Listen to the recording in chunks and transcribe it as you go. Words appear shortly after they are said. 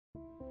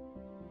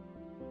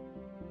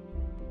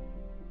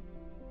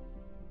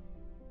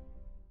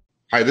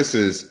Hi, this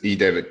is E.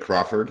 David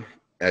Crawford,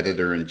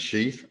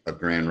 Editor-in-Chief of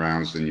Grand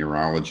Rounds in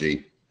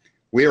Urology.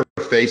 We are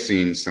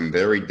facing some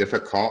very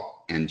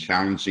difficult and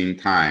challenging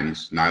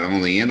times, not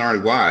only in our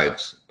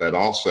lives, but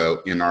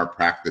also in our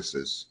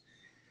practices.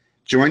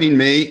 Joining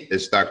me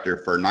is Dr.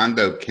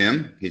 Fernando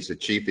Kim. He's the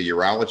Chief of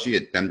Urology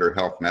at Denver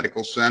Health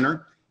Medical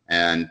Center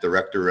and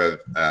Director of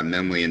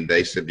Minimally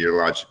Invasive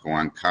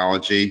Urological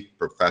Oncology,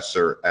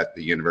 Professor at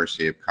the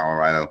University of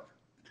Colorado,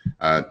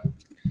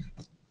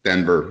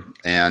 Denver.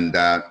 And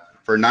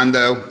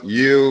Fernando,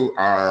 you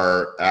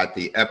are at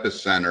the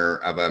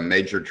epicenter of a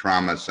major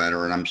trauma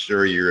center, and I'm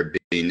sure you're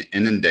being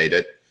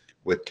inundated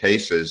with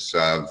cases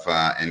of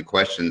and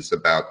questions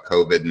about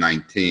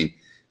COVID-19.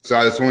 So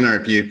I was wondering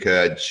if you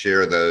could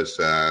share those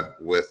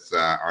with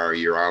our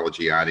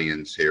urology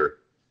audience here.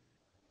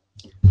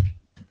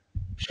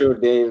 Sure,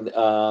 Dave.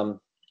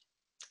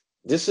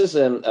 This is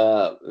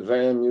a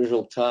very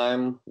unusual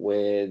time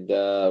with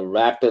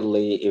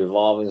rapidly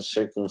evolving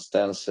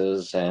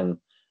circumstances, and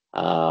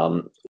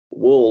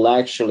we'll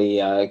actually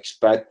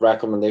expect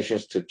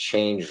recommendations to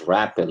change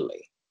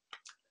rapidly.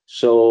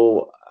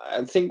 So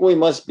I think we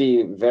must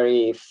be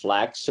very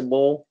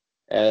flexible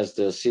as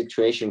the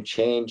situation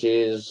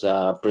changes.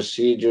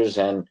 Procedures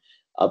and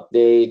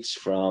updates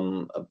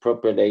from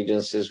appropriate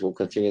agencies will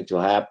continue to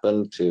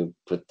happen to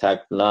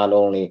protect not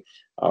only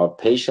our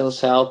patients'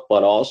 health,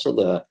 but also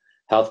the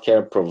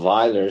healthcare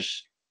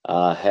providers'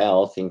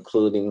 health,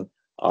 including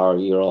our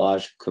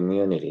urologic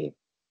community.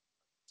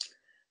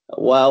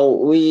 While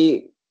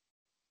we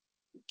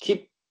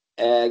keep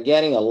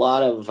getting a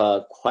lot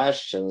of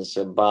questions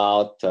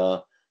about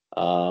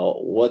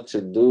what to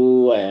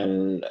do,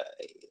 and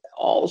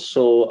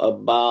also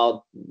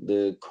about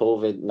the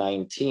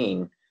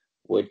COVID-19,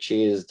 which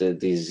is the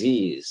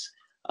disease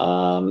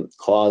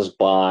caused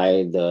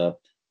by the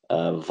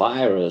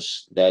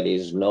virus that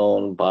is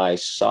known by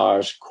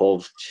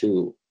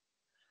SARS-CoV-2.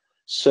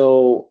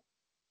 So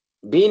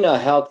being a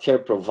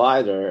healthcare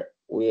provider,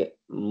 we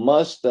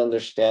must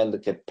understand the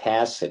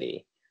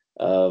capacity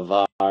of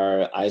our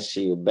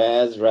ICU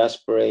beds,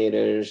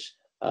 respirators,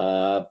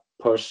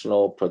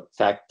 personal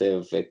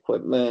protective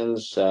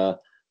equipments, and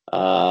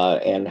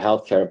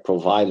healthcare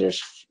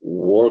providers'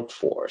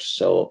 workforce.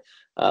 So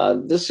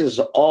this is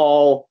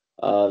all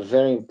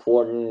very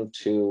important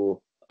to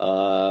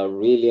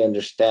really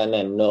understand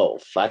and know.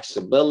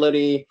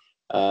 Flexibility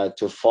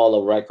to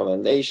follow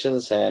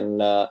recommendations,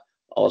 and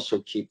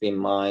also keep in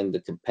mind the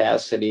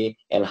capacity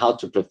and how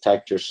to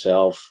protect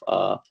yourself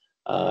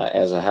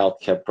as a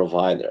healthcare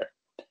provider.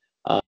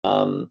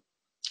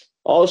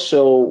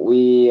 Also,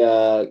 we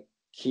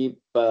keep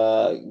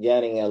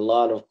getting a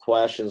lot of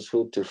questions: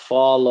 who to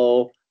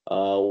follow,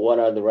 what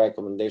are the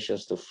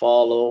recommendations to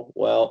follow?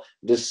 Well,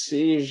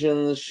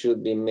 decisions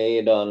should be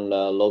made on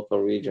local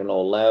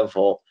regional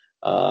level,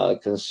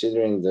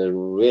 considering the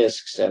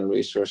risks and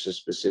resources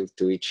specific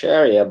to each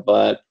area.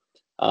 But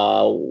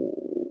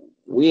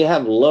we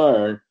have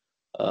learned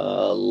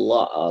a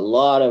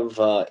lot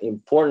of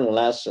important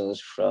lessons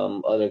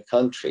from other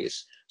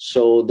countries.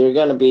 So there are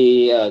going to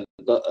be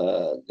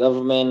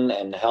government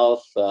and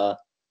health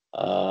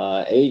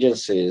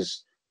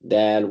agencies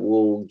that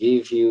will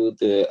give you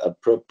the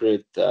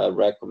appropriate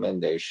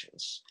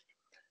recommendations.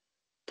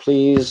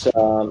 Please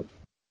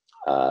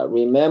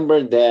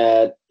remember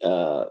that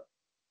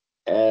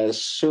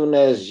as soon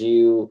as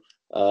you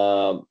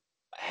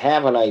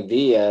have an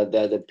idea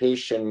that the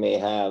patient may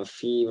have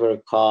fever,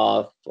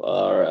 cough,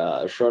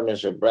 or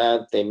shortness of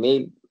breath, they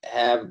may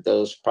have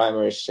those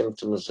primary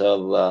symptoms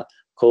of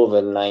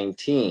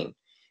COVID-19.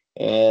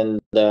 And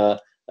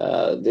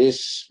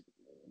these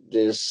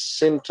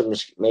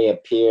symptoms may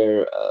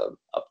appear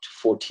up to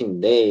 14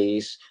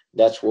 days.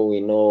 That's what we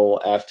know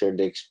after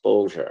the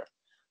exposure.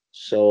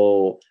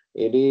 So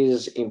it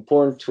is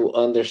important to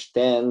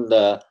understand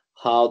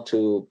how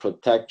to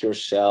protect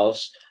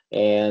yourselves,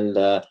 and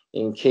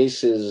in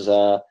cases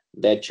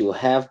that you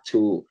have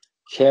to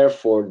care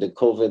for the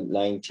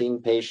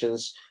COVID-19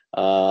 patients,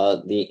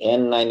 the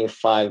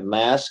N95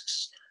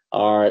 masks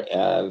are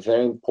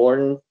very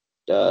important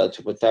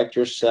to protect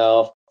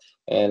yourself.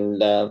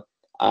 And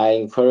I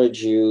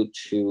encourage you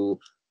to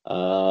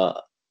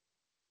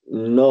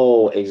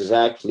know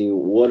exactly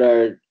what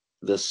are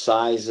the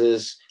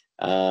sizes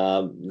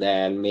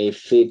that may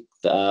fit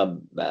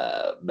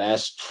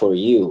best for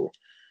you.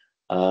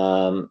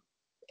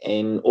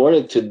 In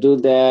order to do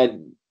that,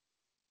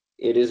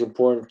 it is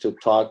important to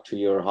talk to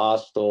your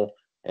hospital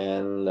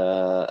and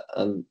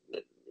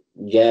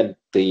get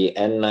the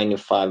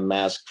N95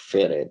 mask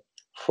fitted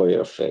for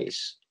your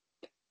face.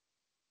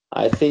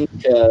 I think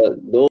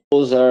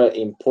those are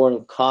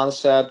important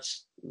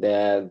concepts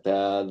that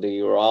the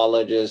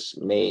urologists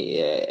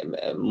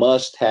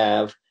must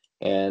have,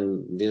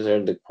 and these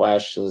are the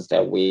questions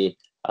that we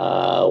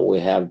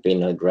have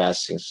been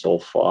addressing so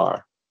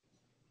far.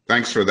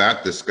 Thanks for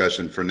that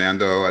discussion,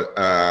 Fernando.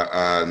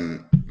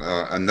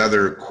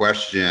 Another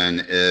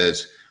question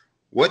is,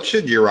 what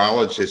should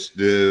urologists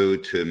do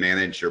to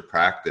manage your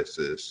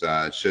practices?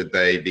 Should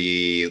they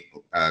be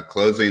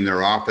closing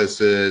their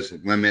offices,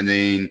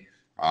 limiting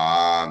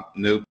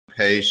new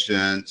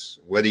patients?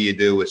 What do you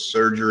do with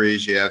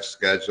surgeries you have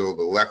scheduled,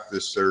 elective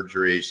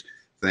surgeries,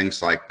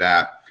 things like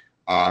that?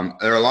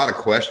 There are a lot of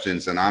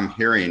questions that I'm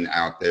hearing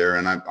out there,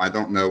 and I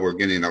don't know we're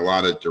getting a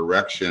lot of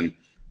direction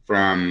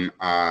from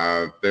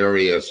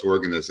various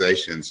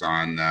organizations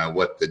on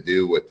what to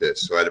do with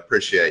this. So I'd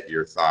appreciate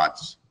your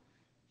thoughts.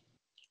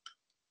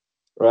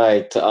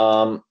 Right.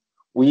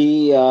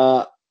 We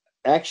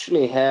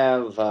actually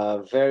have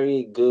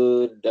very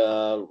good,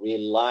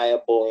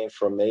 reliable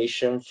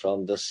information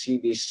from the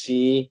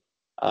CDC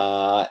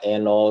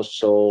and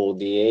also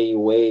the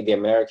AUA, the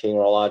American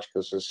Urological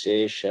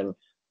Association,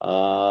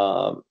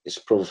 is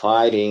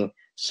providing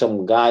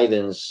some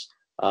guidance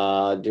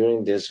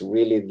during this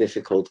really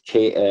difficult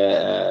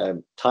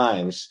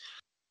times.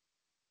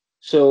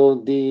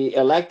 So the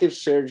elective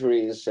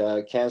surgeries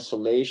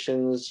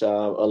cancellations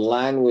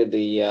align with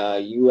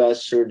the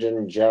U.S.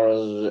 Surgeon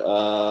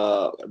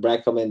General's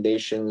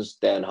recommendations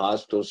that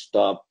hospitals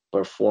stop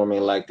performing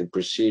elective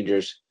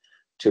procedures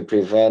to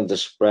prevent the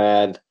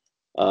spread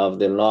of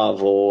the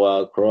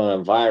novel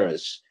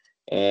coronavirus.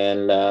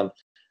 And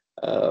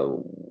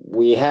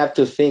we have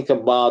to think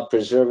about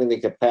preserving the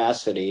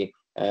capacity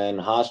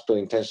and hospital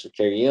intensive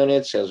care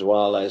units as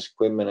well as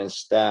equipment and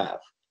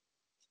staff.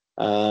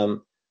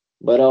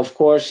 But of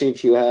course,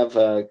 if you have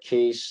a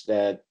case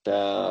that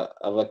of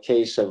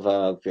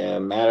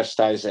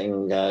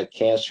metastasizing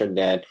cancer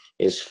that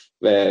is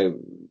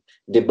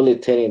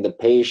debilitating the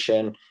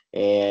patient,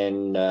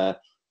 and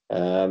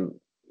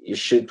you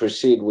should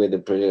proceed with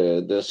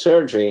the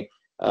surgery,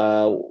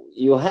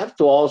 you have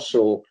to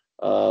also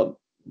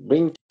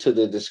bring to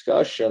the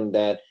discussion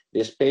that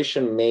this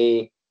patient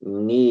may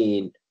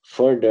need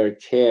further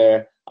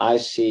care,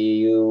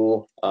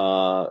 ICU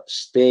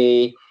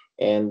stay,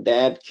 and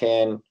that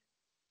can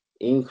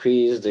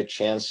increase the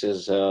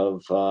chances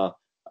of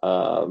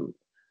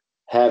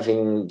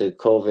having the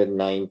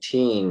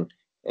COVID-19.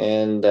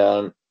 And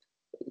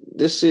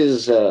this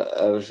is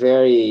a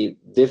very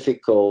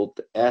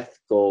difficult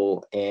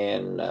ethical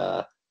and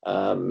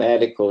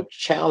medical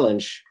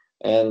challenge,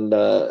 and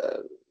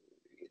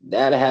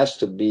that has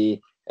to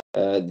be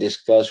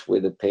discussed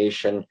with the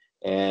patient,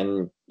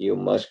 and you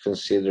must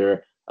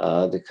consider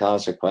the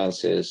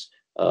consequences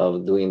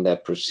of doing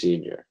that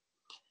procedure.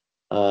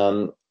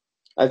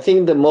 I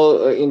think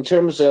in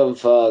terms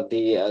of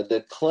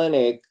the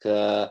clinic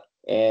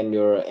and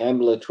your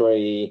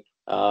ambulatory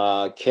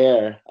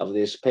care of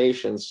these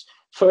patients,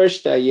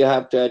 first you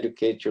have to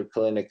educate your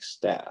clinic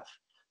staff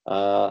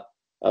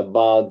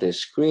about the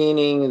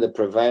screening, the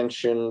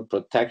prevention,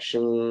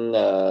 protection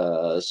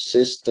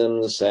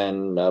systems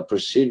and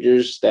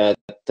procedures that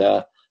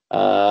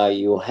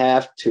you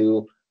have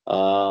to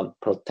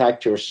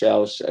protect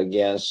yourselves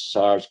against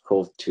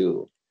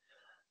SARS-CoV-2.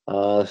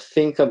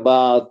 Think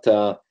about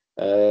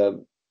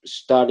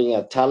starting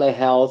a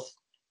telehealth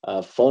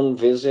phone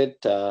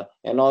visit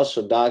and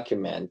also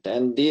document.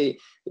 And the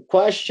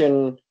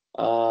question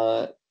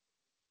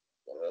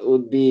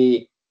would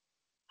be,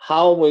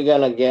 how we're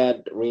going to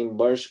get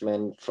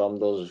reimbursement from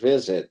those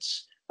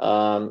visits.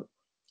 And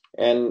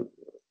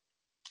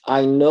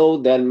I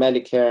know that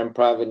Medicare and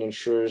private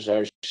insurers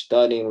are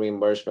studying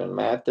reimbursement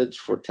methods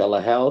for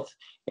telehealth,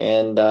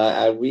 and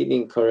I really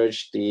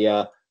encourage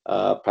the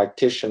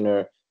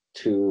practitioner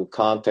to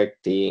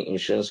contact the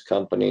insurance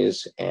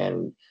companies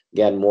and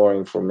get more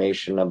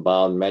information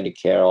about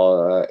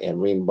Medicare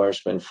and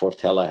reimbursement for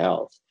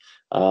telehealth.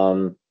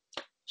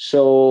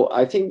 So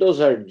I think those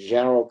are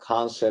general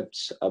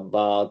concepts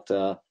about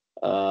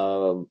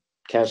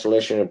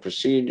cancellation of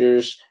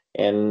procedures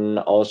and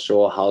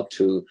also how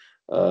to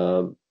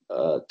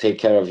take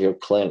care of your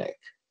clinic.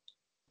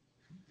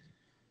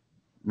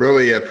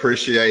 Really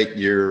appreciate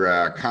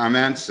your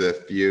comments.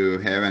 If you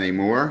have any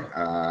more,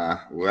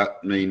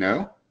 let me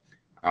know.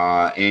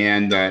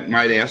 And I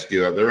might ask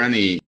you, are there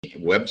any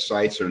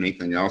websites or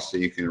anything else that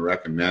you can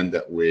recommend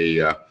that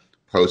we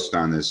post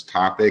on this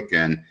topic?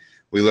 And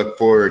we look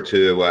forward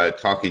to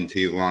talking to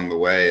you along the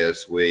way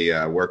as we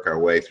work our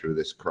way through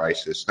this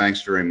crisis.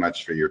 Thanks very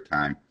much for your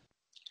time.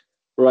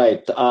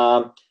 Right.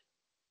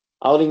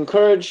 I would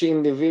encourage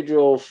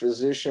individual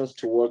physicians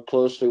to work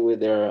closely with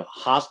their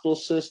hospital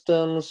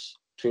systems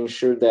to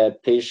ensure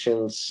that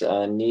patients'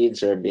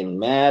 needs are being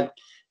met,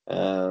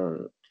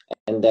 and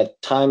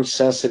that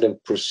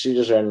time-sensitive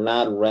procedures are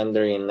not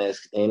rendered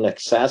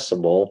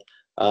inaccessible.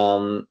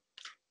 And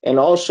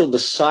also the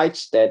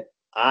sites that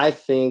I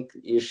think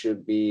you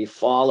should be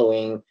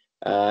following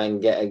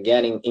and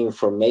getting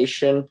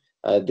information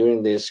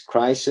during this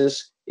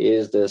crisis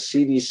is the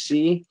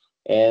CDC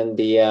and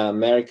the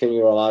American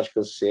Urological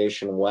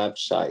Association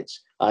websites.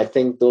 I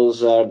think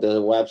those are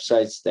the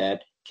websites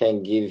that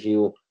can give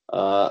you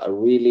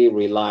really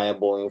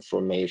reliable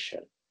information.